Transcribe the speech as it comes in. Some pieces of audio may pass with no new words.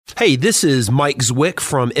Hey, this is Mike Zwick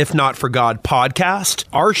from If Not For God podcast.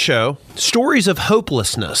 Our show, stories of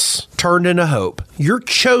hopelessness turned into hope. Your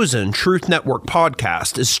chosen Truth Network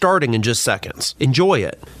podcast is starting in just seconds. Enjoy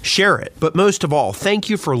it, share it, but most of all, thank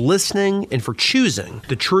you for listening and for choosing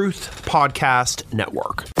the Truth Podcast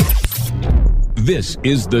Network. This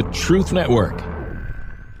is the Truth Network.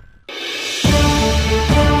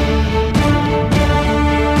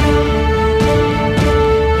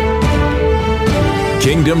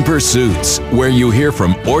 Kingdom Pursuits, where you hear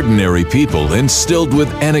from ordinary people instilled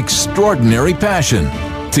with an extraordinary passion.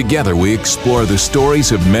 Together we explore the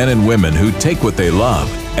stories of men and women who take what they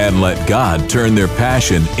love and let God turn their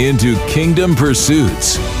passion into kingdom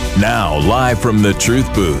pursuits. Now, live from the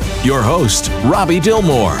Truth Booth, your host, Robby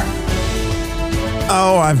Dilmore.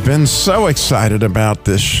 Oh, I've been so excited about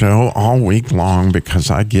this show all week long because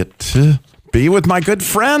I get to be with my good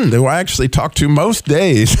friend who I actually talk to most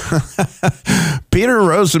days. Peter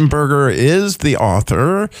Rosenberger is the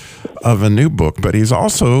author of a new book, but he's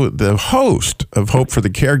also the host of Hope For The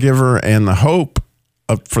Caregiver and the Hope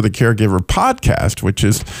For The Caregiver podcast, which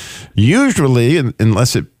is usually,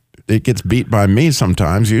 unless it gets beat by me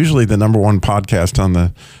sometimes, usually the number one podcast on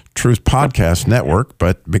the Truth Podcast Network.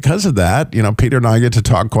 But because of that, Peter and I get to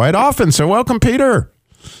talk quite often. So welcome, Peter.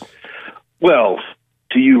 Well,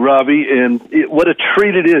 to you, Robby, and what a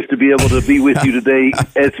treat it is to be able to be with you today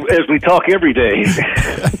as we talk every day.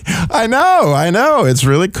 I know. It's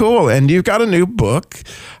really cool. And you've got a new book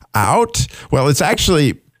out. Well, it's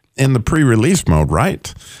actually in the pre-release mode,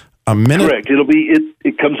 right? Correct.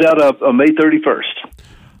 It comes out on May 31st.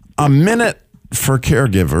 A minute for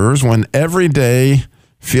caregivers when every day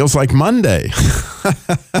feels like Monday.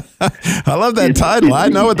 I love that title. I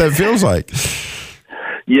know what that feels like.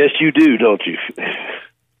 Yes, you do, don't you?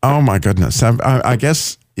 Oh, my goodness. I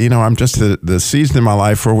guess, I'm just the season in my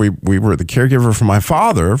life where we were the caregiver for my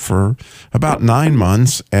father for about 9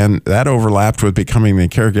 months, and that overlapped with becoming the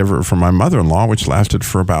caregiver for my mother-in-law, which lasted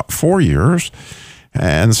for about 4 years.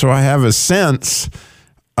 And so I have a sense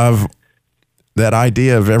of that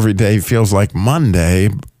idea of every day feels like Monday.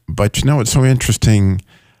 But, it's so interesting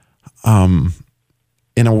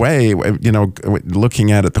in a way,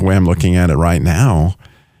 looking at it the way I'm looking at it right now.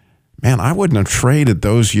 Man, I wouldn't have traded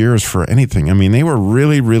those years for anything. I mean, they were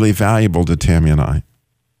really, really valuable to Tammy and I.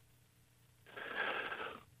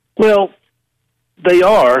 Well, they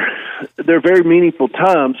are. They're very meaningful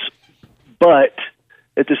times, but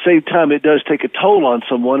at the same time, it does take a toll on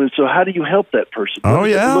someone. And so how do you help that person? What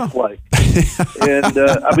does it look like? And,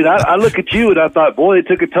 I look at you and I thought, boy, it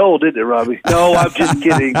took a toll, didn't it, Robby? No, I'm just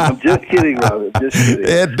kidding. Robby. Just kidding.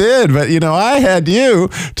 It did, but, I had you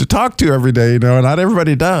to talk to every day, and not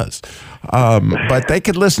everybody does. But they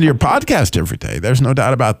could listen to your podcast every day. There's no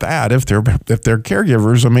doubt about that if they're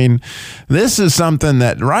caregivers. I mean, this is something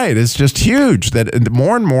that, right, it's just huge that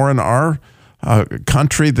more and more in our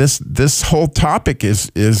country, this whole topic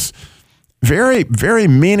is very, very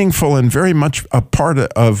meaningful and very much a part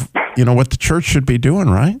of what the church should be doing,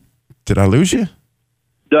 right? Did I lose you?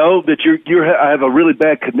 No, but I have a really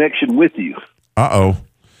bad connection with you. Uh-oh.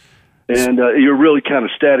 And you're really kind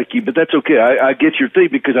of staticky, but that's okay. I get your thing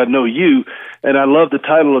because I know you, and I love the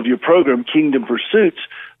title of your program, Kingdom Pursuits,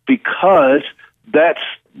 because that's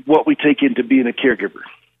what we take into being a caregiver.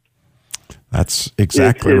 That's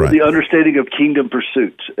exactly it's right. The understanding of kingdom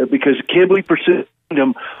pursuits, because can we pursue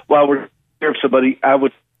kingdom while we're care of somebody? I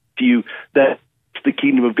would view that the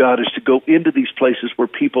kingdom of God is to go into these places where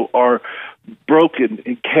people are broken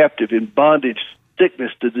and captive, in bondage,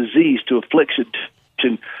 sickness, to disease, to affliction,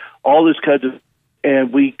 to all this kinds of,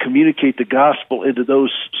 and we communicate the gospel into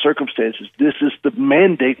those circumstances. This is the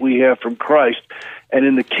mandate we have from Christ, and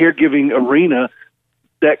in the caregiving arena,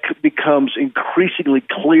 that becomes increasingly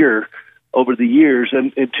clear over the years.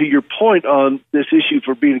 And to your point on this issue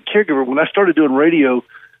for being a caregiver, when I started doing radio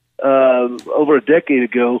over a decade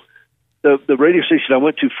ago, the radio station I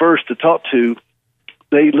went to first to talk to,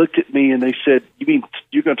 they looked at me and they said, "You mean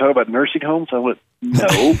you're going to talk about nursing homes?" I went,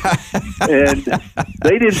 "No." And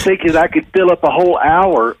they didn't think that I could fill up a whole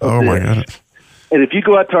hour of my this. God. And if you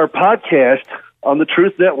go out to our podcast on the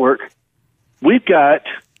Truth Network, we've got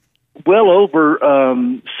well over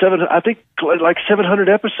 700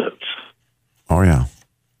 episodes. Oh, yeah.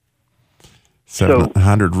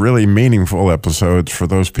 700 really meaningful episodes for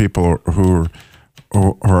those people who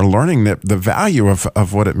are learning the value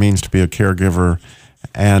of what it means to be a caregiver,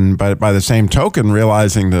 and by the same token,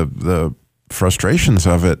 realizing the frustrations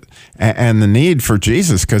of it and the need for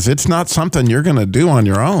Jesus, because it's not something you're going to do on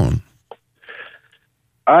your own.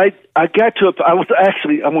 I'm going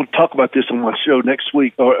to talk about this on my show next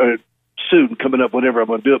week, or soon coming up whenever I'm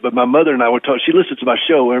going to do it. But my mother and I were talking. She listens to my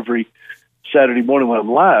show every Saturday morning when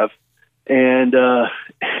I'm live, and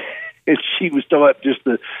she was talking about just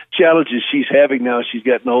the challenges she's having now as she's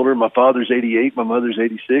gotten older. My father's 88, my mother's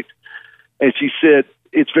 86, and she said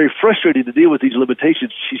it's very frustrating to deal with these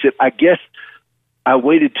limitations. She said, I guess I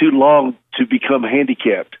waited too long to become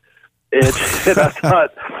handicapped. And I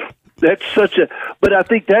thought, that's but I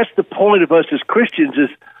think that's the point of us as Christians is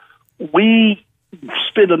we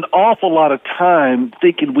spend an awful lot of time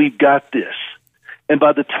thinking we've got this. And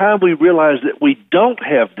by the time we realize that we don't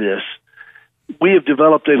have this, we have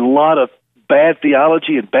developed a lot of bad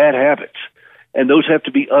theology and bad habits. And those have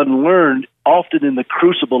to be unlearned, often in the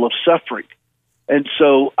crucible of suffering. And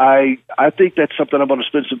so I think that's something I'm going to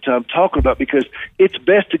spend some time talking about, because it's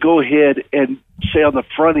best to go ahead and say on the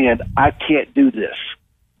front end, I can't do this.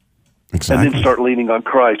 Exactly. And then start leaning on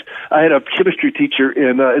Christ. I had a chemistry teacher,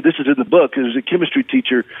 and this is in the book. There was a chemistry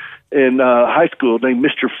teacher in high school named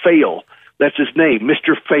Mr. Fail. That's his name,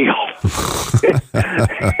 Mr. Fail.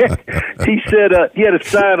 He said he had a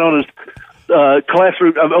sign on his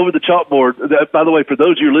classroom over the chalkboard. By the way, for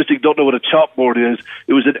those of you listening who don't know what a chalkboard is,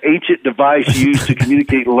 it was an ancient device used to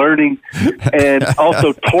communicate learning and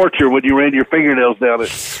also torture when you ran your fingernails down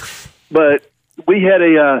it. But he had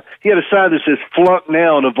a sign that says "Flunk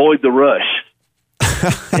now and avoid the rush,"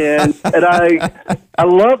 and I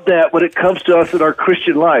love that when it comes to us in our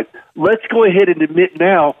Christian life. Let's go ahead and admit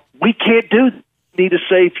now we can't do this. We need a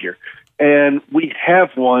Savior, and we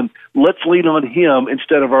have one. Let's lean on Him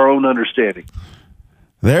instead of our own understanding.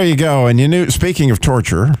 There you go. And you knew. Speaking of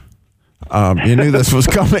torture. You knew this was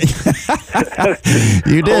coming.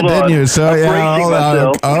 You did, didn't you? So yeah, hold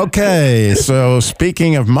on. Okay. So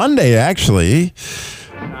speaking of Monday, actually,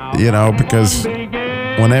 because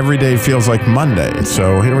when every day feels like Monday.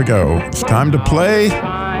 So here we go. It's time to play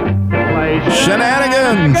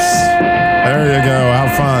Shenanigans. There you go. How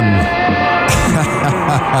fun.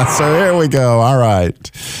 So here we go. All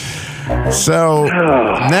right. So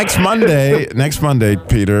next Monday,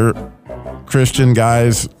 Peter, Christian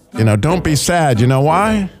guys, don't be sad. You know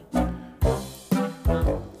why?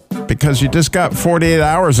 Because you just got 48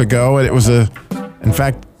 hours ago, and it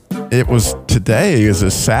was today is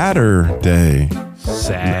a Saturday.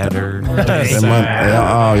 Saturday.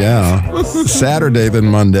 Oh, yeah. Saturday than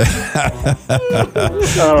Monday.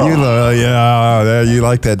 You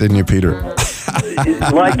like that, didn't you, Peter?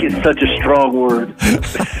 Like is such a strong word.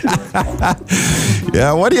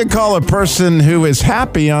 Yeah, what do you call a person who is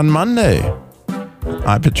happy on Monday?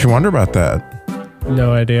 I bet you wonder about that.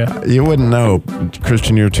 No idea. You wouldn't know,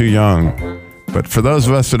 Christian, you're too young. But for those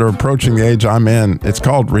of us that are approaching the age I'm in, it's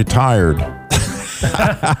called retired.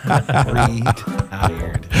 Retired.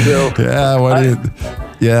 Bill, yeah, what do you...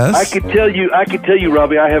 Yes? I could tell you,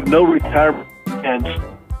 Robby, I have no retirement plans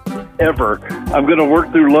ever. I'm going to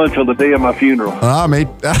work through lunch on the day of my funeral. Mate.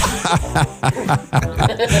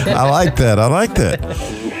 I like that.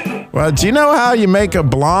 Well, do you know how you make a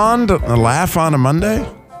blonde laugh on a Monday?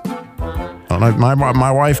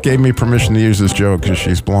 My wife gave me permission to use this joke because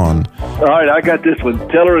she's blonde. All right, I got this one.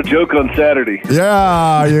 Tell her a joke on Saturday.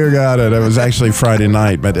 Yeah, you got it. It was actually Friday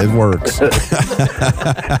night, but it works. All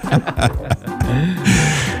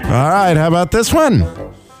right, how about this one?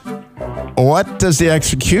 What does the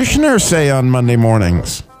executioner say on Monday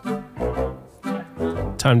mornings?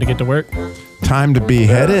 Time to get to work. Time to be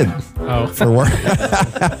headed for work.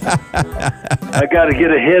 I got to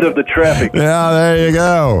get ahead of the traffic. Yeah, there you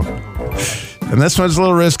go. And this one's a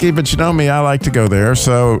little risky, but you know me, I like to go there.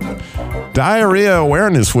 So, Diarrhea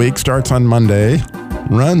Awareness Week starts on Monday,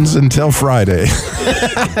 runs until Friday.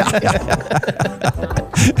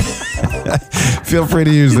 Feel free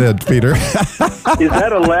to use that, Peter. Is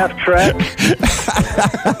that a laugh track?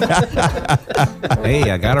 Hey,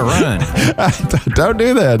 I got to run. Don't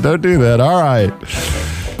do that. All right.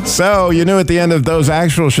 So, you knew at the end of those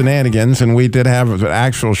actual shenanigans, and we did have an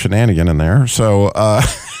actual shenanigan in there. So,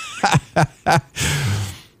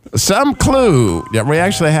 some clue. Yeah, we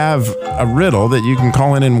actually have a riddle that you can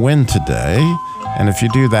call in and win today. And if you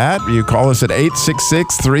do that, you call us at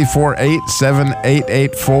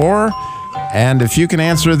 866-348-7884. And if you can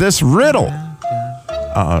answer this riddle,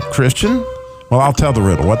 Christian, well, I'll tell the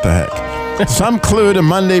riddle. What the heck? Some clue to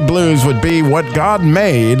Monday Blues would be what God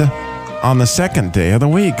made on the second day of the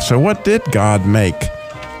week. So what did God make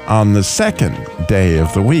on the second day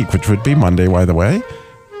of the week, which would be Monday, by the way?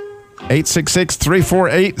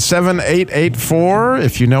 866-348-7884.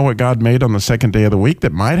 If you know what God made on the second day of the week,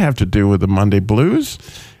 that might have to do with the Monday Blues.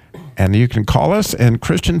 And you can call us, and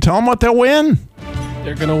Christian, tell them what they'll win.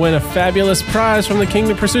 They're going to win a fabulous prize from the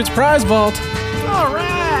Kingdom Pursuits Prize Vault. All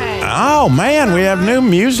right. Oh, man, we have new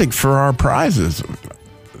music for our prizes.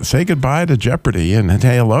 Say goodbye to Jeopardy and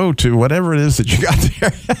say hello to whatever it is that you got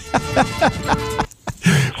there.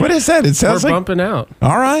 What is that? It sounds We're like... bumping out.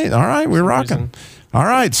 All right, we're rocking. All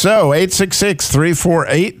right, so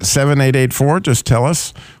 866-348-7884. Just tell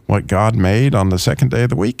us what God made on the second day of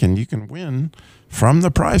the week, and you can win from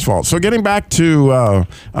the prize vault. So getting back to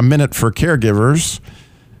a minute for caregivers.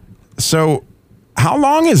 So how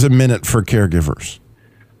long is a minute for caregivers?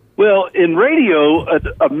 Well, in radio,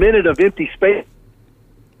 a minute of empty space.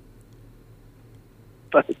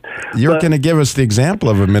 You're going to give us the example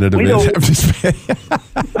of a minute of empty space.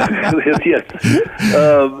 Yes.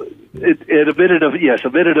 A minute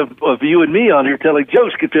of you and me on here telling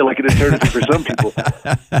jokes could feel like an eternity for some people.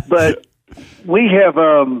 But we have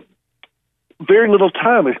very little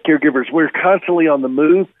time as caregivers. We're constantly on the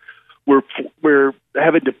move. We're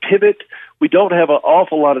having to pivot. We don't have an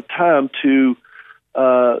awful lot of time to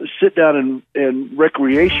sit down and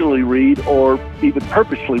recreationally read or even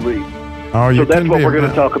purposely read. Oh, so that's what we're going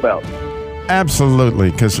to talk about.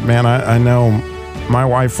 Absolutely, because, man, I know my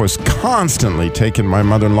wife was constantly taking my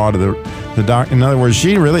mother-in-law to the doctor. In other words,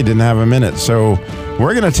 she really didn't have a minute. So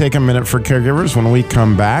we're going to take a minute for caregivers when we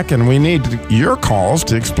come back, and we need your calls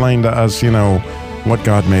to explain to us, what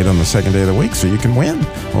God made on the second day of the week so you can win.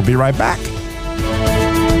 We'll be right back.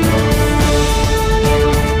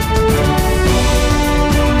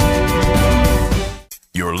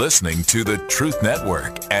 You're listening to the Truth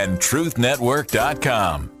Network and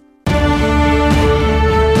truthnetwork.com.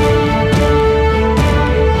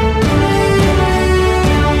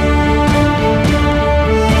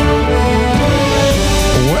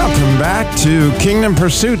 Welcome back to Kingdom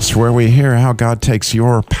Pursuits, where we hear how God takes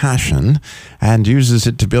your passion and uses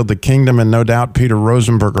it to build the kingdom. And no doubt Peter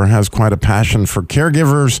Rosenberger has quite a passion for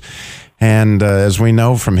caregivers. And as we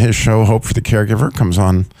know from his show, Hope for the Caregiver, comes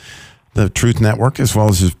on the Truth Network, as well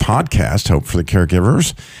as his podcast, Hope for the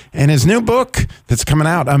Caregivers, and his new book that's coming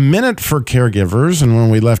out, A Minute for Caregivers. And when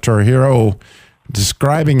we left our hero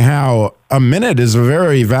describing how a minute is a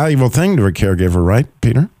very valuable thing to a caregiver, right,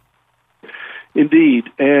 Peter? Indeed.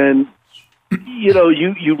 And,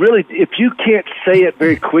 you really, if you can't say it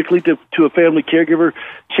very quickly to a family caregiver,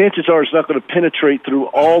 chances are it's not going to penetrate through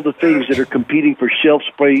all the things that are competing for shelf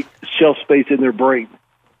space in their brain.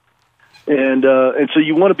 And so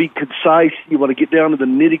you want to be concise. You want to get down to the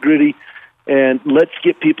nitty-gritty, and let's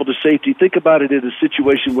get people to safety. Think about it in a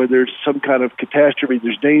situation where there's some kind of catastrophe,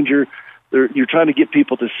 there's danger. You're trying to get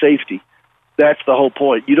people to safety. That's the whole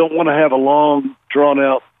point. You don't want to have a long,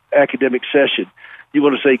 drawn-out academic session. You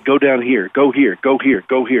want to say, go down here, go here, go here,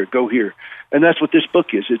 go here, go here. And that's what this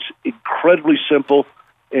book is. It's incredibly simple.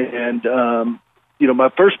 And, my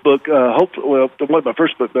first book, my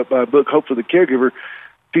book, Hope for the Caregiver,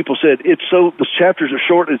 people said, the chapters are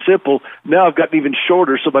short and simple. Now I've gotten even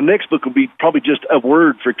shorter, so my next book will be probably just a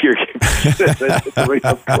word for caregivers. That's the rate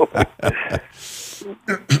I'm going.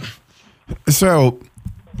 So,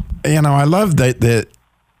 I love that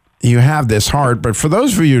you have this heart, but for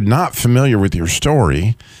those of you not familiar with your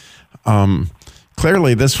story,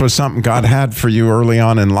 clearly this was something God had for you early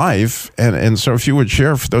on in life. And so if you would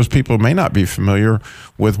share for those people who may not be familiar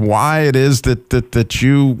with why it is that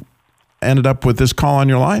you ended up with this call on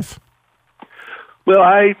your life? Well,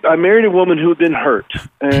 I married a woman who had been hurt,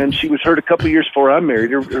 and she was hurt a couple of years before I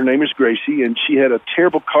married her. Her name is Gracie, and she had a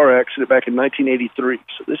terrible car accident back in 1983.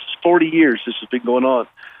 So this is 40 years this has been going on.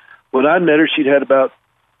 When I met her, she'd had about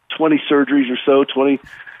 20 surgeries or so, 21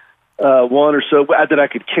 or so that I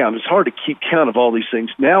could count. It's hard to keep count of all these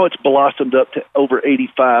things. Now it's blossomed up to over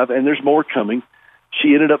 85, and there's more coming.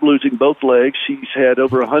 She ended up losing both legs. She's had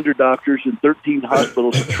over 100 doctors and 13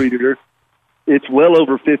 hospitals that treated her. It's well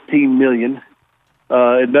over $15 million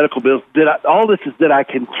in medical bills. All this is that I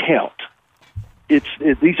can count.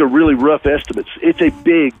 These are really rough estimates. It's a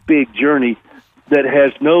big, big journey that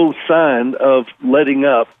has no sign of letting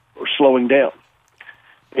up or slowing down.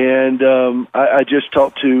 And I just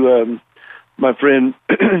talked to my friend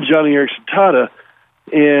Johnny Erickson Tata,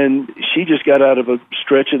 and she just got out of a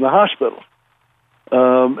stretch in the hospital.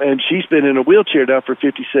 And she's been in a wheelchair now for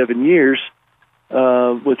 57 years.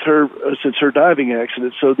 With her since her diving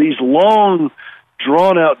accident. So these long,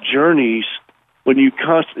 drawn-out journeys,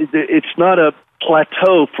 it's not a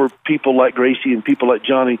plateau for people like Gracie and people like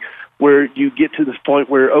Johnny, where you get to this point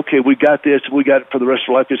where, okay, we got this, we got it for the rest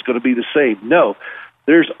of our life, it's going to be the same. No,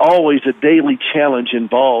 there's always a daily challenge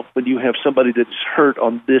involved when you have somebody that's hurt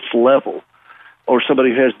on this level, or somebody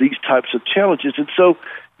who has these types of challenges. And so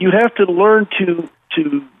you have to learn to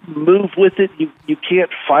move with it. You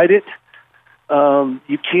can't fight it.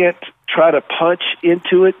 You can't try to punch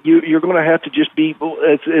into it, you're going to have to just be,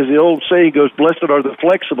 as the old saying goes, blessed are the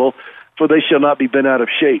flexible, for they shall not be bent out of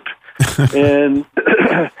shape. And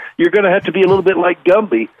you're going to have to be a little bit like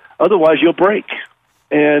Gumby, otherwise you'll break.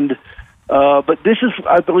 And but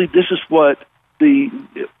I believe this is what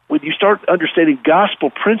when you start understanding gospel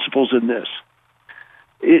principles in this,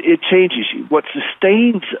 it changes you. What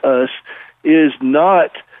sustains us is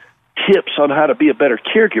not tips on how to be a better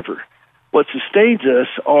caregiver. What sustains us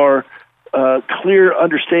are clear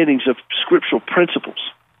understandings of scriptural principles.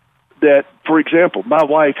 That, for example, my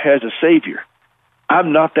wife has a Savior.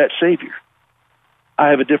 I'm not that Savior. I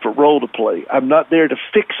have a different role to play. I'm not there to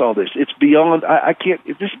fix all this. It's beyond, I can't,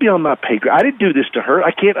 this is beyond my pay grade. I didn't do this to her.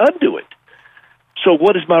 I can't undo it. So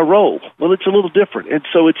what is my role? Well, it's a little different. And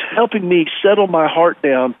so it's helping me settle my heart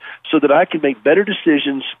down so that I can make better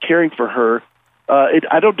decisions caring for her.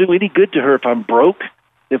 I don't do any good to her if I'm broke,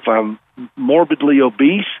 if I'm morbidly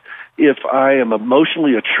obese, if I am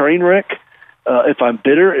emotionally a train wreck, if I'm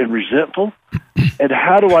bitter and resentful. And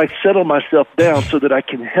how do I settle myself down so that I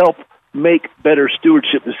can help make better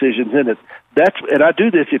stewardship decisions in it? And I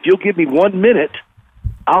do this. If you'll give me 1 minute,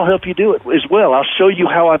 I'll help you do it as well. I'll show you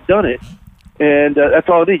how I've done it. And that's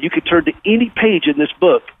all it is. You can turn to any page in this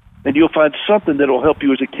book, and you'll find something that will help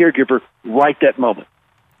you as a caregiver right that moment.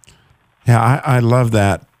 Yeah, I love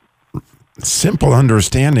that simple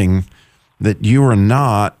understanding that you are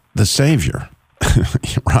not the Savior,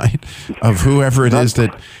 right, of whoever it is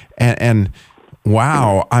that, and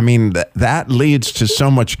wow, I mean, that leads to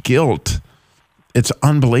so much guilt. It's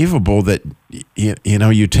unbelievable that,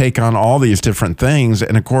 you take on all these different things.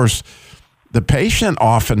 And of course, the patient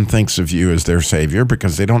often thinks of you as their Savior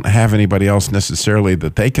because they don't have anybody else necessarily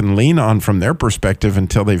that they can lean on from their perspective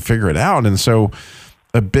until they figure it out. And so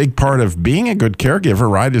a big part of being a good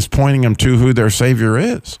caregiver, right, is pointing them to who their Savior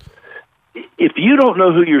is. If you don't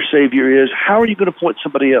know who your Savior is, how are you going to point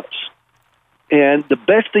somebody else? And the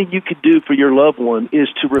best thing you could do for your loved one is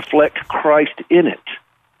to reflect Christ in it,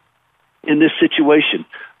 in this situation.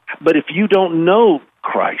 But if you don't know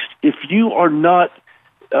Christ, if you are not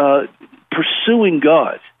pursuing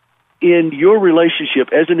God in your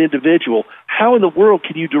relationship as an individual, how in the world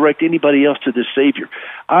can you direct anybody else to this Savior?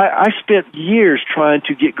 I spent years trying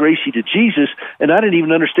to get Gracie to Jesus, and I didn't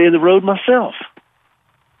even understand the road myself.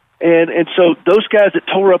 And so those guys that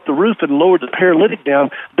tore up the roof and lowered the paralytic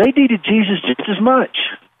down, they needed Jesus just as much.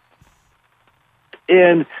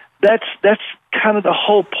 And that's kind of the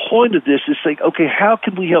whole point of this, is saying, okay, how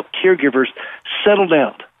can we help caregivers settle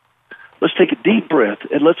down? Let's take a deep breath,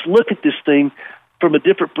 and let's look at this thing from a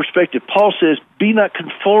different perspective. Paul says, be not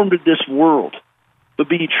conformed to this world, but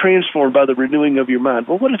be transformed by the renewing of your mind.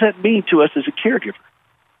 Well, what does that mean to us as a caregiver?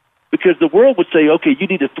 Because the world would say, okay, you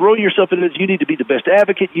need to throw yourself into this, you need to be the best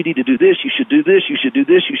advocate, you need to do this, you should do this, you should do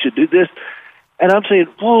this, you should do this. And I'm saying,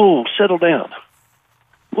 whoa, settle down.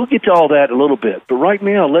 We'll get to all that in a little bit. But right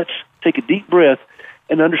now, let's take a deep breath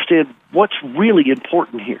and understand what's really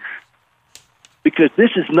important here. Because this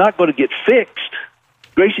is not going to get fixed.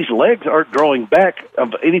 Gracie's legs aren't growing back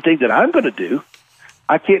of anything that I'm going to do.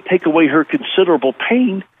 I can't take away her considerable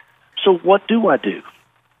pain. So what do I do?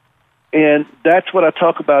 And that's what I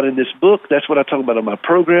talk about in this book. That's what I talk about on my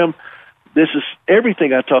program. This is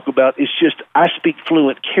everything I talk about. It's just I speak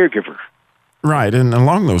fluent caregiver. Right. And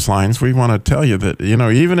along those lines, we want to tell you that,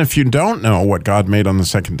 even if you don't know what God made on the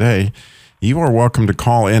second day, you are welcome to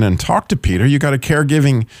call in and talk to Peter. You got a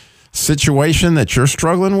caregiving situation that you're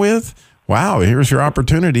struggling with? Wow, here's your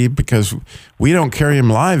opportunity, because we don't carry him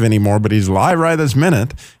live anymore, but he's live right this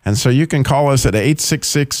minute. And so you can call us at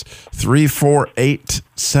 866-348-7884,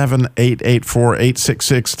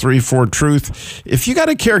 866-34-TRUTH. If you got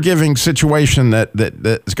a caregiving situation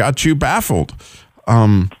that's got you baffled,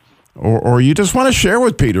 or you just want to share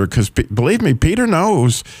with Peter, because believe me, Peter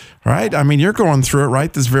knows, right? I mean, you're going through it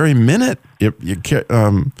right this very minute.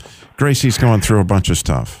 Gracie's going through a bunch of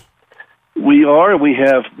stuff. We are. We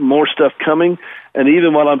have more stuff coming. And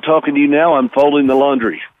even while I'm talking to you now, I'm folding the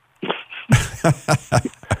laundry.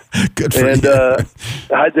 Good for you.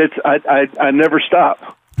 I never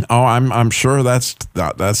stop. Oh, I'm sure that's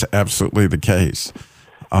absolutely the case.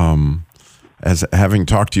 As having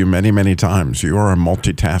talked to you many, many times, you are a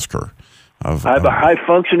multitasker. I'm a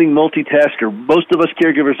high-functioning multitasker. Most of us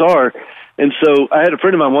caregivers are. And so I had a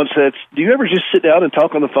friend of mine once said, do you ever just sit down and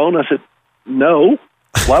talk on the phone? I said, no.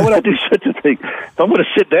 Why would I do such a thing? If I'm going to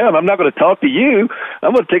sit down, I'm not going to talk to you.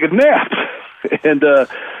 I'm going to take a nap.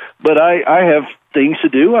 But I have things to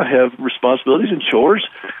do. I have responsibilities and chores,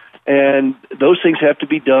 and those things have to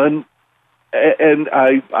be done. And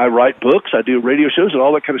I write books. I do radio shows and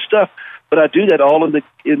all that kind of stuff. But I do that all in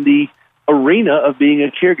the arena of being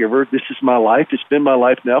a caregiver. This is my life. It's been my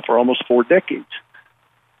life now for almost 4 decades.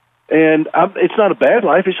 And it's not a bad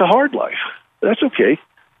life. It's a hard life. That's okay.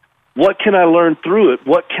 What can I learn through it?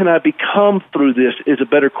 What can I become through this is a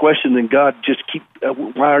better question than, God, just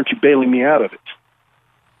why aren't you bailing me out of it?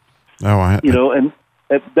 And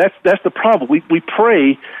that's the problem. We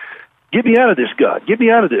pray, get me out of this, God. Get me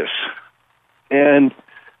out of this. And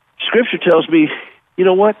Scripture tells me, you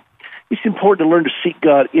know what? It's important to learn to seek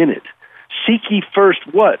God in it. Seek ye first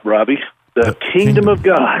what, Robby? The kingdom of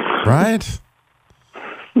God. Right.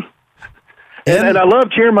 And I love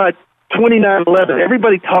Jeremiah 29:11.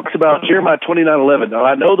 Everybody talks about Jeremiah 29:11. Now,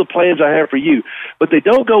 I know the plans I have for you, but they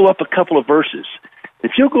don't go up a couple of verses.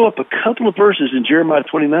 If you'll go up a couple of verses in Jeremiah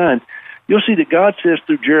 29, you'll see that God says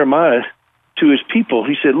through Jeremiah to his people,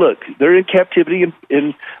 he said, look, they're in captivity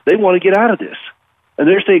and they want to get out of this. And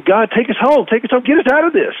they're saying, God, take us home, get us out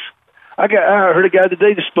of this. I heard a guy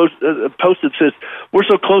today just posted, says, we're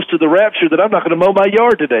so close to the rapture that I'm not going to mow my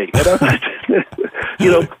yard today.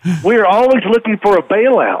 And we're always looking for a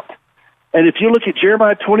bailout. And if you look at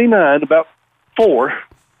Jeremiah 29, about 4,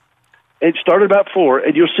 it started about 4,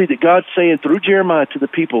 and you'll see that God's saying through Jeremiah to the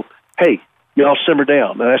people, hey, y'all simmer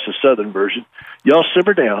down. Now, that's the southern version. Y'all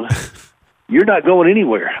simmer down. You're not going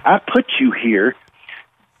anywhere. I put you here.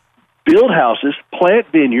 Build houses, plant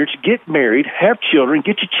vineyards, get married, have children,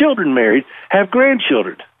 get your children married, have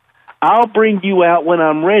grandchildren. I'll bring you out when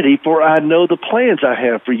I'm ready, for I know the plans I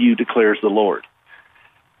have for you, declares the Lord.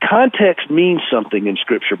 Context means something in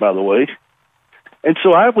Scripture, by the way. And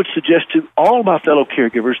so I would suggest to all my fellow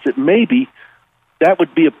caregivers that maybe that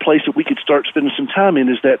would be a place that we could start spending some time in,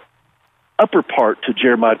 is that upper part to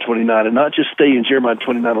Jeremiah 29, and not just stay in Jeremiah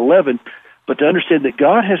 29:11, but to understand that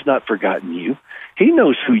God has not forgotten you. He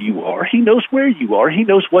knows who you are. He knows where you are. He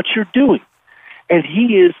knows what you're doing. And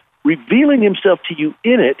he is revealing himself to you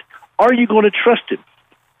in it. Are you going to trust him?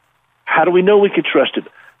 How do we know we can trust him?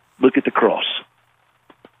 Look at the cross.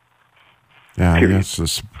 Yeah, it's a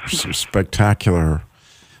spectacular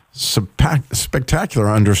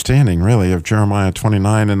understanding, really, of Jeremiah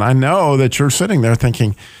 29. And I know that you're sitting there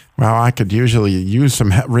thinking, well, I could usually use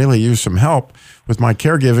some help with my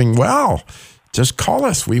caregiving. Well, just call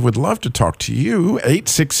us. We would love to talk to you.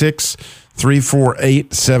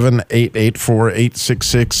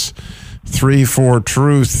 866-348-7884,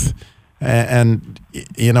 866-34-TRUTH. And,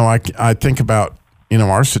 I think about,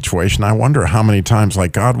 our situation. I wonder how many times,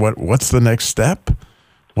 like, God, what's the next step?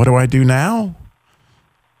 What do I do now?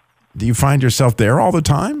 Do you find yourself there all the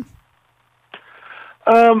time?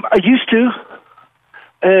 I used to.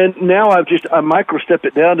 And now I micro-step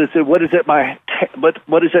it down and say, what is at my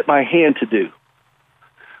hand to do?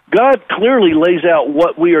 God clearly lays out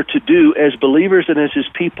what we are to do as believers and as his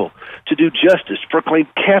people, to do justice, proclaim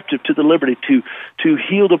captive to the liberty, to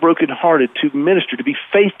heal the brokenhearted, to minister, to be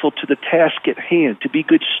faithful to the task at hand, to be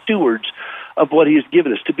good stewards of what he has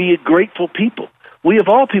given us, to be a grateful people. We of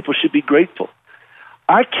all people should be grateful.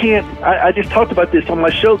 I just talked about this on my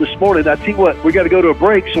show this morning. I tell you what, we got to go to a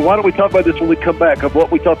break, so why don't we talk about this when we come back, of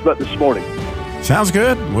what we talked about this morning. Sounds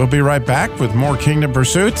good. We'll be right back with more Kingdom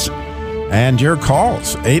Pursuits and your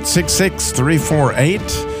calls.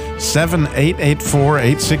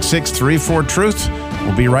 866-348-7884, 866-34-TRUTH.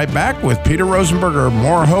 We'll be right back with Peter Rosenberger,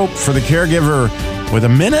 more hope for the caregiver, with a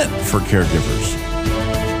minute for caregivers.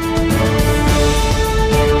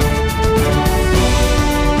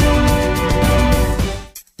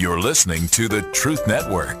 You're listening to the Truth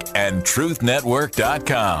Network and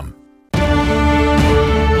truthnetwork.com.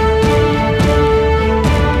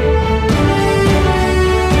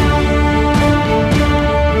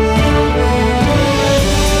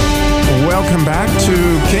 Welcome back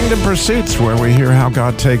to Kingdom Pursuits, where we hear how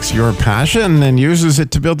God takes your passion and uses it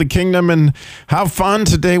to build the kingdom. And how fun.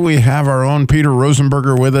 Today we have our own Peter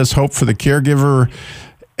Rosenberger with us, Hope for the Caregiver,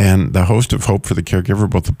 and the host of Hope for the Caregiver,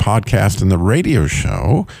 both the podcast and the radio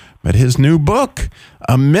show. But his new book,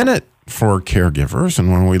 A Minute for Caregivers.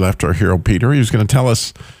 And when we left our hero, Peter, he was going to tell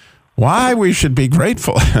us why we should be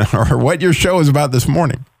grateful, or what your show is about this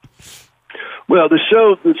morning. Well, the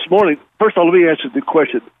show this morning, first of all, let me answer the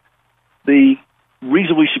question. The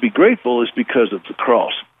reason we should be grateful is because of the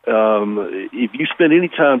cross. If you spend any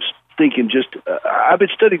time thinking I've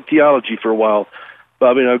been studying theology for a while,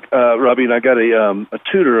 Robby, and I got a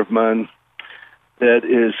tutor of mine that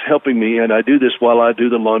is helping me, and I do this while I do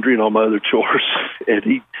the laundry and all my other chores. And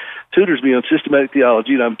he tutors me on systematic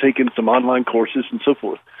theology, and I'm taking some online courses and so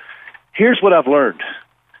forth. Here's what I've learned.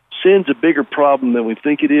 Sin's a bigger problem than we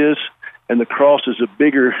think it is, and the cross is a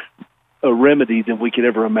bigger remedy than we could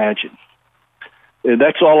ever imagine. And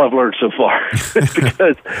that's all I've learned so far.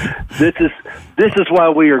 Because this is why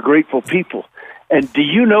we are grateful people. And do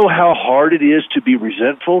you know how hard it is to be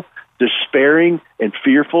resentful, despairing, and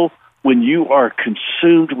fearful when you are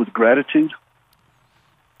consumed with gratitude?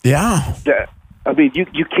 Yeah.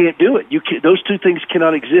 You can't do it. Those two things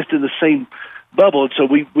cannot exist in the same bubble. And so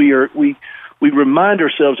we remind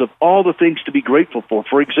ourselves of all the things to be grateful for.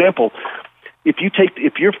 For example, if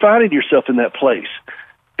you're finding yourself in that place,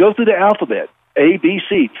 go through the alphabet, A, B,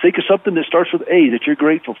 C. Think of something that starts with A that you're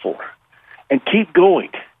grateful for, and keep going.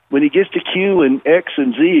 When it gets to Q and X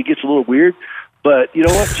and Z, it gets a little weird. But you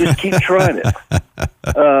know what? Just keep trying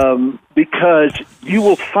it, because you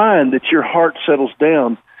will find that your heart settles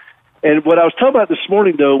down. And what I was talking about this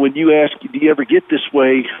morning, though, when you asked, do you ever get this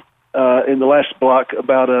way in the last block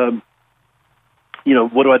about,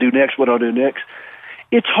 what do I do next? What do I do next?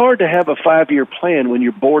 It's hard to have a 5-year plan when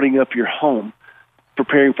you're boarding up your home,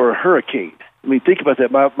 preparing for a hurricane. I mean, think about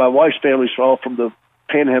that. My wife's family's all from the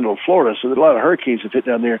panhandle of Florida, so there's a lot of hurricanes that hit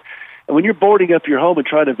down there. And when you're boarding up your home and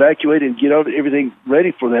trying to evacuate and get everything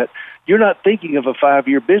ready for that, you're not thinking of a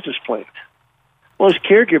 5-year business plan. Well, as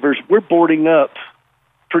caregivers, we're boarding up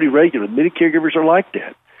pretty regularly. Many caregivers are like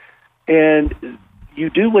that. And you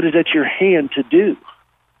do what is at your hand to do.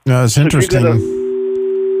 No, it's interesting.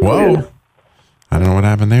 Whoa. Yeah. I don't know what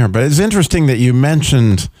happened there, but it's interesting that you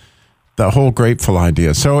mentioned the whole grateful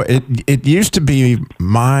idea. So it used to be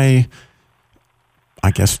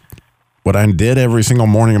what I did every single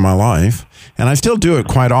morning of my life, and I still do it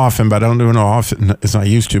quite often, but I don't do it as often as I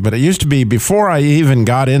used to. But it used to be, before I even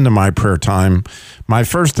got into my prayer time, my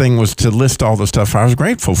first thing was to list all the stuff I was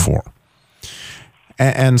grateful for.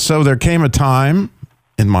 And so there came a time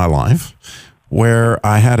in my life where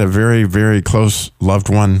I had a very, very close loved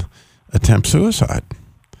one attempt suicide.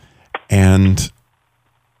 And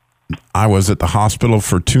I was at the hospital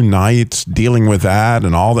for 2 nights dealing with that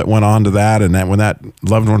and all that went on to that. And that when that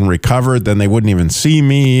loved one recovered, then they wouldn't even see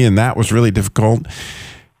me. And that was really difficult.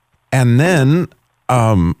 And then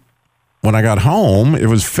when I got home, it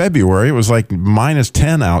was February. It was like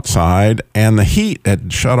 -10 outside, and the heat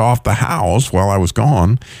had shut off the house while I was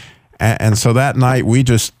gone. And so that night we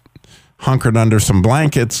just hunkered under some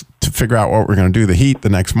blankets to figure out what we're going to do the heat the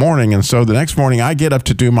next morning. And so the next morning I get up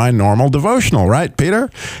to do my normal devotional, right, Peter?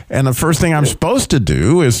 And the first thing I'm supposed to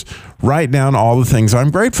do is write down all the things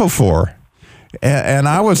I'm grateful for. And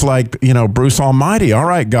I was like, Bruce Almighty, all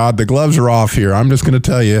right, God, the gloves are off here. I'm just going to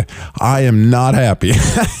tell you, I am not happy.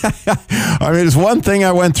 I mean, it's one thing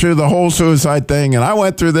I went through the whole suicide thing, and I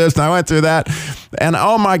went through this, and I went through that. And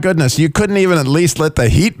oh my goodness, you couldn't even at least let the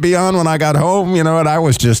heat be on when I got home. And I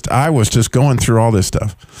was just going through all this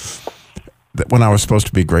stuff when I was supposed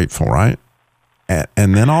to be grateful, right?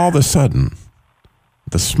 And then all of a sudden,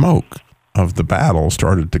 the smoke of the battle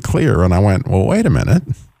started to clear, and I went, well, wait a minute.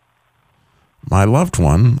 My loved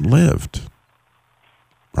one lived,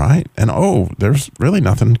 right? And there's really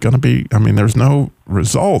nothing going to be, there's no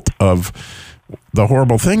result of the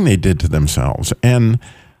horrible thing they did to themselves. And,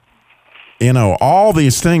 all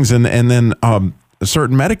these things. And then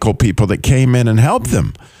certain medical people that came in and helped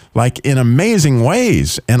them, like in amazing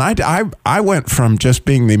ways. And I went from just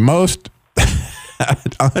being the most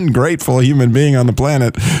ungrateful human being on the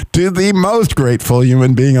planet to the most grateful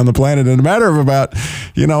human being on the planet in a matter of about,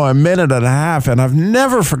 a minute and a half. And I've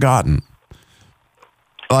never forgotten,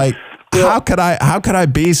 like, how could I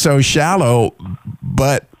be so shallow?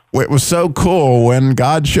 But it was so cool when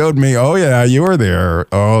God showed me, oh yeah, you were there.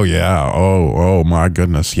 Oh yeah. Oh my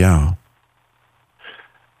goodness. Yeah.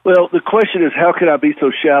 Well, the question is, how could I be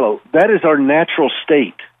so shallow? That is our natural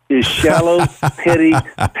state. Is shallow, petty,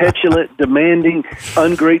 petulant, demanding,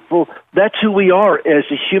 ungrateful. That's who we are as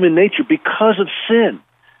a human nature because of sin.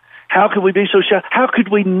 How could we be so shallow? How could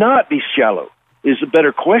we not be shallow is a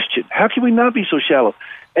better question. How can we not be so shallow?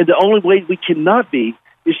 And the only way we cannot be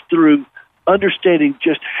is through understanding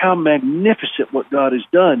just how magnificent what God has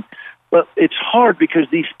done. But it's hard because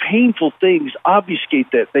these painful things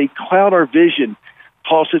obfuscate that. They cloud our vision.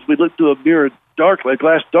 Paul says we look through a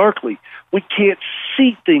glass darkly. We can't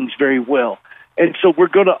see things very well. And so we're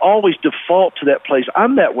going to always default to that place.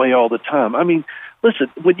 I'm that way all the time. Listen,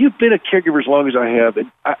 when you've been a caregiver as long as I have, and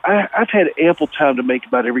I've had ample time to make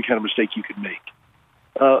about every kind of mistake you can make.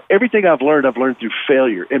 Everything I've learned through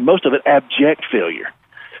failure, and most of it abject failure.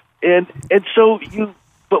 And so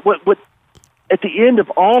what at the end of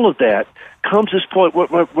all of that comes this point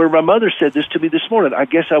where my mother said this to me this morning. I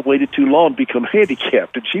guess I waited too long to become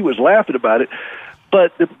handicapped, and she was laughing about it.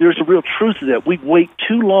 But there's a real truth to that. We wait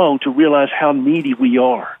too long to realize how needy we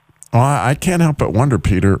are. Well, I can't help but wonder,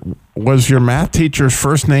 Peter, was your math teacher's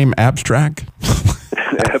first name Abstract?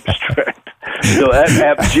 Abstract. No,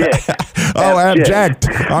 abject. Oh, abject.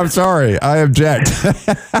 I'm sorry. I object.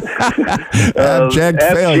 Abject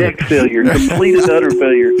failure. Abject failure. Complete and utter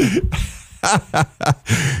failure.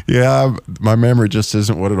 Yeah, my memory just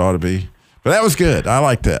isn't what it ought to be. But that was good. I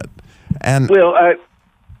like that. And well, I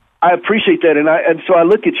appreciate that, and so I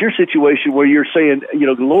look at your situation where you're saying,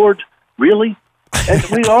 Lord, really? And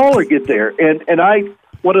we all get there. And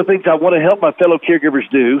one of the things I want to help my fellow caregivers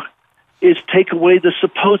do is take away the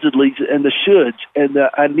supposedlys and the shoulds and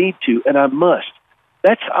the I need to and I must.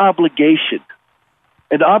 That's obligation.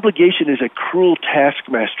 And obligation is a cruel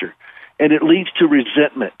taskmaster, and it leads to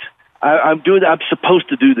resentment. I'm supposed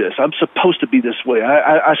to do this. I'm supposed to be this way.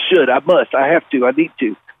 I should. I must. I have to. I need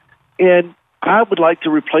to. And I would like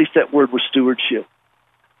to replace that word with stewardship.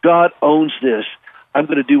 God owns this. I'm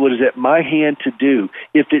going to do what is at my hand to do.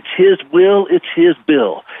 If it's His will, it's His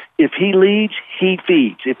bill. If He leads, He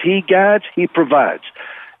feeds. If He guides, He provides.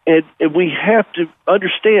 And we have to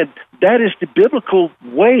understand that is the biblical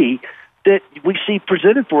way that we see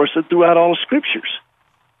presented for us throughout all the Scriptures.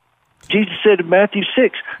 Jesus said in Matthew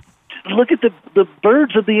 6, look at the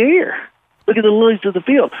birds of the air. Look at the lilies of the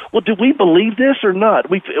field. Well, do we believe this or not?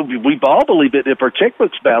 We all believe it if our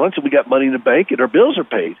checkbook's balanced and we got money in the bank and our bills are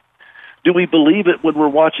paid. Do we believe it when we're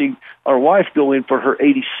watching our wife go in for her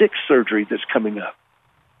 86th surgery that's coming up?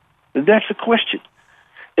 And that's the question.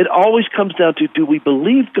 It always comes down to, do we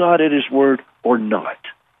believe God at His word or not?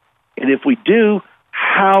 And if we do,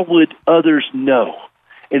 how would others know?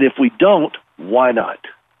 And if we don't, why not?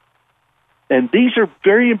 And these are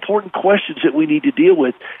very important questions that we need to deal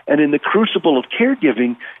with. And in the crucible of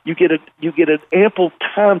caregiving, you get an ample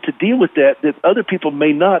time to deal with that other people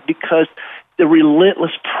may not, because the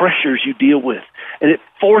relentless pressures you deal with. And it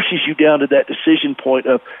forces you down to that decision point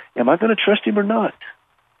of, am I going to trust Him or not?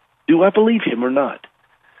 Do I believe Him or not?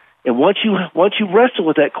 And once you wrestle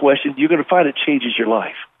with that question, you're going to find it changes your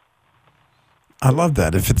life. I love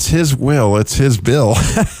that. If it's His will, it's His bill.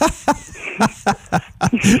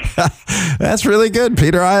 That's really good,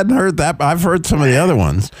 Peter. I hadn't heard that. I've heard some of the other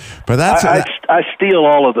ones, but that's I steal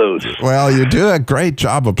all of those. Well, you do a great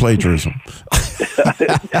job of plagiarism.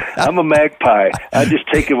 I'm a magpie. I just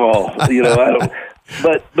take them all. I don't.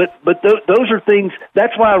 But those are things.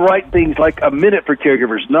 That's why I write things like a minute for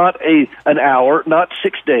caregivers, not an hour, not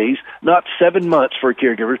 6 days, not 7 months for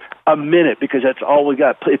caregivers. A minute, because that's all we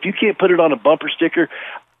got. If you can't put it on a bumper sticker,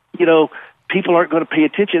 people aren't going to pay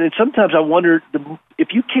attention. And sometimes I wonder, if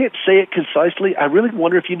you can't say it concisely, I really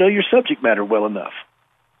wonder if you know your subject matter well enough.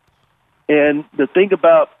 And the thing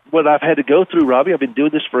about what I've had to go through, Robby, I've been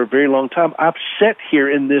doing this for a very long time. I've sat here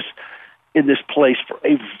in this place for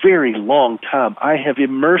a very long time. I have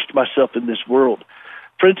immersed myself in this world.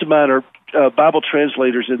 Friends of mine are Bible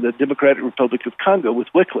translators in the Democratic Republic of Congo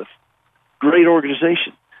with Wycliffe. Great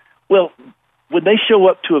organization. Well, when they show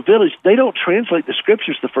up to a village, they don't translate the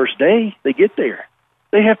Scriptures the first day they get there.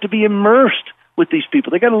 They have to be immersed with these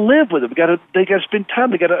people. They got to live with them. They got to spend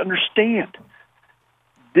time. They got to understand.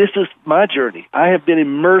 This is my journey. I have been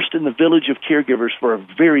immersed in the village of caregivers for a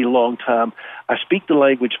very long time. I speak the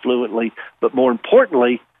language fluently, but more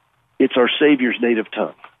importantly, it's our Savior's native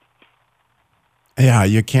tongue. Yeah,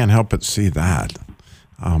 you can't help but see that.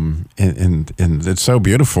 And it's so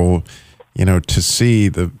beautiful, to see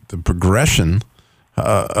the progression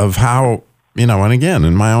of how, and again,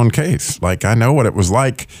 in my own case, like I know what it was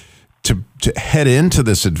like to head into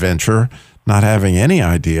this adventure not having any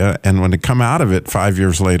idea, and when to come out of it 5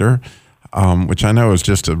 years later, which I know is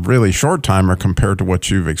just a really short timer compared to what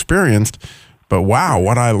you've experienced, but wow,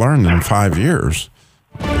 what I learned in 5 years,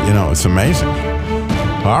 it's amazing.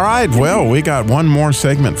 All right, well, we got one more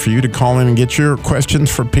segment for you to call in and get your questions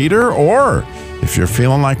for Peter, or if you're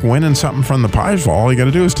feeling like winning something from the prize vault, all you got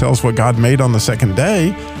to do is tell us what God made on the second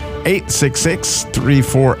day.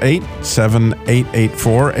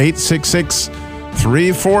 866-348-7884,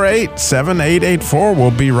 866-348-7884.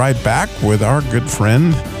 We'll be right back with our good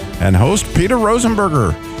friend and host, Peter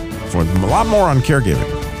Rosenberger, for a lot more on caregiving.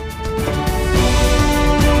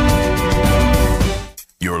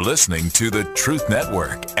 You're listening to the Truth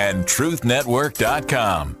Network and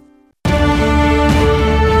truthnetwork.com.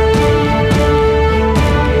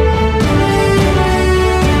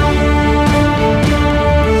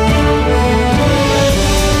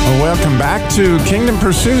 Welcome back to Kingdom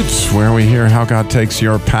Pursuits, where we hear how God takes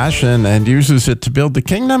your passion and uses it to build the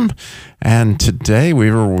kingdom. And today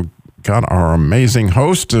we've got our amazing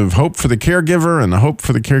host of Hope for the Caregiver and the Hope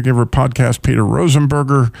for the Caregiver podcast, Peter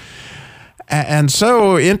Rosenberger. And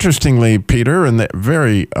so, interestingly, Peter, in the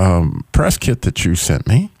very press kit that you sent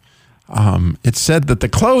me, it said that the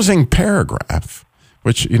closing paragraph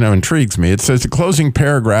which, intrigues me. It says the closing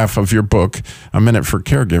paragraph of your book, A Minute for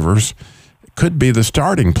Caregivers, could be the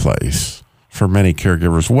starting place for many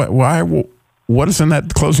caregivers. What is in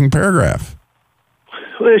that closing paragraph?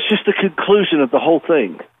 Well, it's just the conclusion of the whole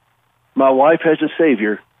thing. My wife has a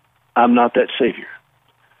Savior. I'm not that Savior.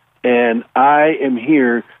 And I am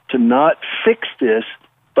here to not fix this,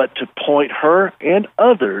 but to point her and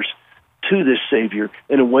others to this Savior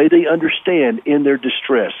in a way they understand in their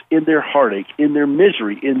distress, in their heartache, in their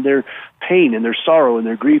misery, in their pain, in their sorrow, in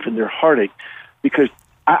their grief, in their heartache. Because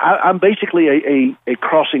I'm basically a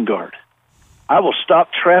crossing guard. I will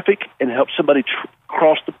stop traffic and help somebody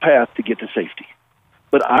cross the path to get to safety.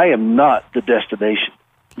 But I am not the destination.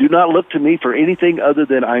 Do not look to me for anything other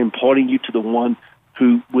than I am pointing you to the one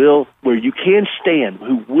who will, where you can stand,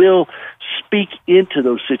 who will speak into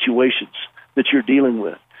those situations that you're dealing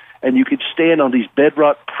with. And you can stand on these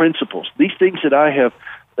bedrock principles. These things that I have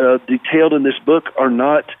detailed in this book are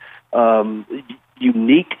not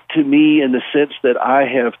unique to me in the sense that I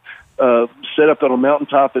have set up on a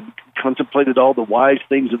mountaintop and contemplated all the wise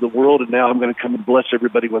things of the world, and now I'm going to come and bless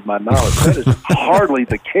everybody with my knowledge. That is hardly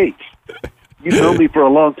the case. You've known me for a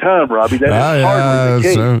long time, Robby. That is hardly the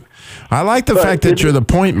case. So I like the fact that you're the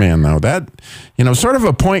point man, though. That, sort of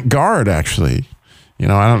a point guard, actually. I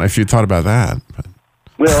don't know if you thought about that. But.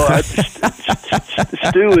 Well,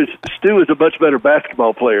 Stu is a much better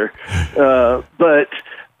basketball player, but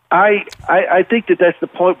I think that's the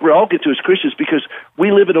point we all get to as Christians, because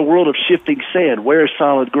we live in a world of shifting sand. Where is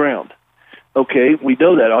solid ground? Okay, we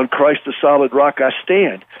know that. On Christ the solid rock I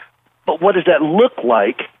stand. But what does that look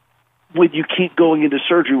like when you keep going into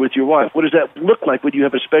surgery with your wife? What does that look like when you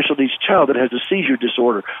have a special needs child that has a seizure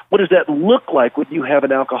disorder? What does that look like when you have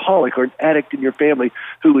an alcoholic or an addict in your family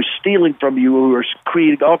who is stealing from you, who is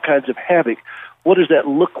creating all kinds of havoc? What does that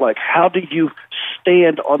look like? How do you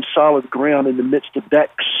stand on solid ground in the midst of that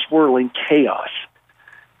swirling chaos?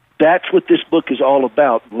 That's what this book is all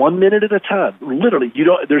about. 1 minute at a time. Literally,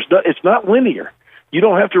 it's not linear. You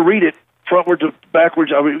don't have to read it frontwards or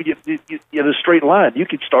backwards, in a straight line. You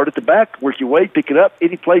can start at the back, work your way, pick it up,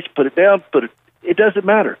 any place, put it down, it doesn't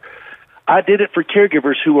matter. I did it for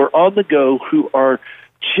caregivers who are on the go, who are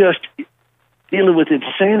just dealing with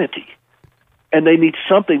insanity. And they need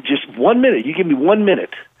something, just 1 minute. You give me 1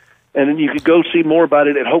 minute, and then you can go see more about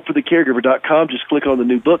it at hopeforthecaregiver.com. Just click on the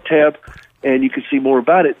new book tab, and you can see more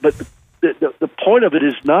about it. But the point of it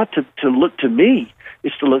is not to look to me,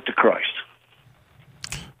 it's to look to Christ.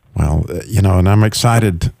 Well, and I'm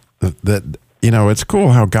excited that it's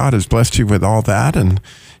cool how God has blessed you with all that, and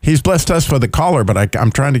He's blessed us with a caller, but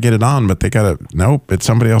I'm trying to get it on, but they nope, it's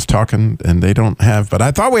somebody else talking, and they don't have, but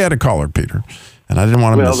I thought we had a caller, Peter, and I didn't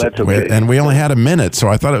want to miss it. Okay. And we only had a minute, so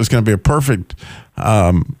I thought it was going to be a perfect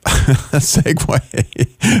segue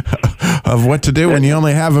of what to do when you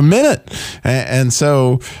only have a minute. And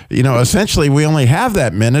so, essentially we only have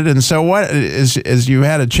that minute. And so what is you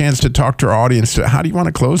had a chance to talk to our audience, how do you want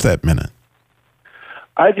to close that minute?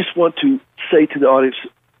 I just want to say to the audience,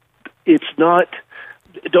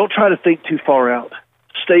 don't try to think too far out.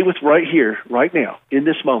 Stay with right here, right now, in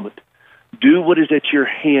this moment. Do what is at your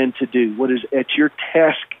hand to do, what is at your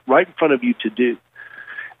task right in front of you to do,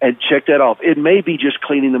 and check that off. It may be just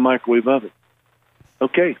cleaning the microwave oven.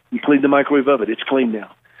 Okay, you clean the microwave oven. It's clean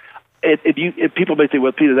now. If people may think,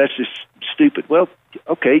 well, Peter, that's just stupid. Well,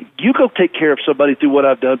 okay, you go take care of somebody through what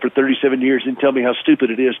I've done for 37 years and tell me how stupid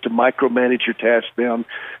it is to micromanage your task down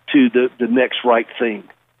to the next right thing.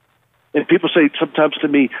 And people say sometimes to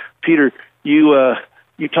me, Peter, you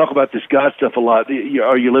talk about this God stuff a lot.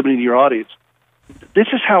 Are you limiting your audience? This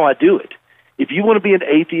is how I do it. If you want to be an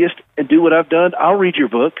atheist and do what I've done, I'll read your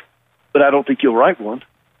book, but I don't think you'll write one.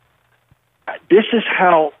 This is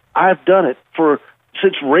how I've done it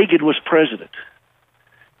since Reagan was president.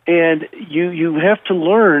 And you have to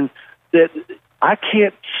learn that I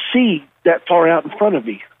can't see that far out in front of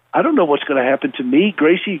me. I don't know what's going to happen to me,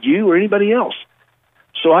 Gracie, you, or anybody else.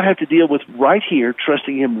 So I have to deal with right here,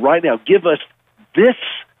 trusting Him right now. Give us this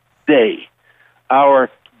day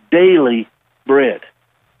our daily bread.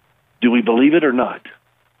 Do we believe it or not?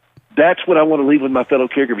 That's what I want to leave with my fellow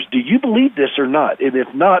caregivers. Do you believe this or not? And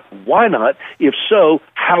if not, why not? If so,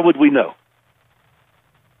 how would we know?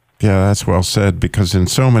 Yeah, that's well said, because in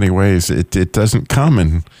so many ways it doesn't come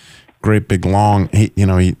in great big long,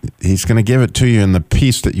 he's going to give it to you in the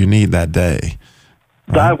peace that you need that day.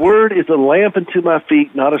 Right? Thy word is a lamp unto my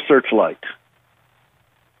feet, not a searchlight.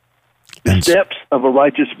 The steps of a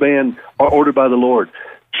righteous man are ordered by the Lord.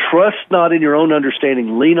 Trust not in your own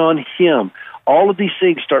understanding. Lean on Him. All of these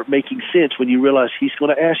things start making sense when you realize He's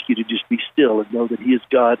going to ask you to just be still and know that He is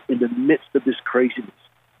God in the midst of this craziness.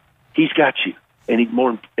 He's got you. and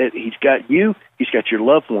he's got you. He's got your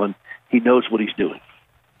loved one. He knows what he's doing.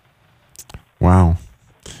 Wow.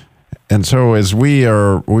 And so as we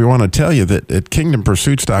want to tell you that at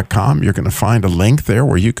kingdompursuits.com, you're going to find a link there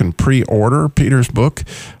where you can pre-order Peter's book,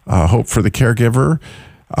 Hope for the Caregiver,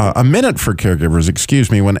 A Minute for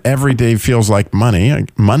Caregivers, when every day feels like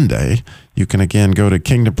Monday. You can, again, go to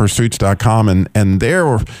kingdompursuits.com, and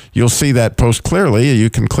there you'll see that post clearly. You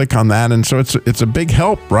can click on that, and so it's a big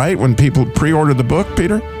help, right, when people pre-order the book,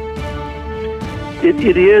 Peter?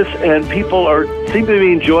 It is, and people seem to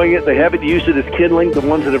be enjoying it. They haven't used it as kindling, the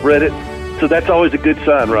ones that have read it. So that's always a good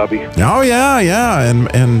sign, Robby. Oh, yeah.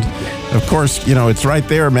 And of course, it's right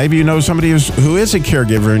there. Maybe you know somebody who is a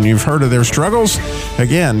caregiver and you've heard of their struggles.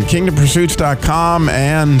 Again, kingdompursuits.com,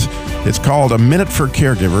 and it's called A Minute for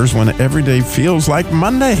Caregivers When Every Day Feels Like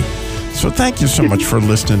Monday. So thank you so much for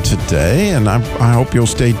listening today, and I hope you'll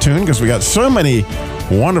stay tuned because we got so many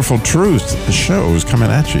wonderful truths. The show's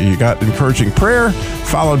coming at you. You got encouraging prayer,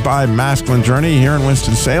 followed by masculine journey here in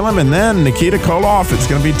Winston-Salem, and then Nikita Koloff. It's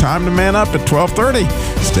going to be time to man up at 12:30.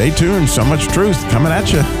 Stay tuned. So much truth coming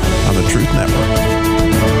at you on the Truth Network.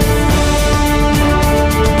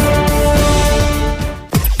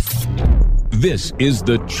 This is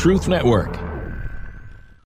the Truth Network.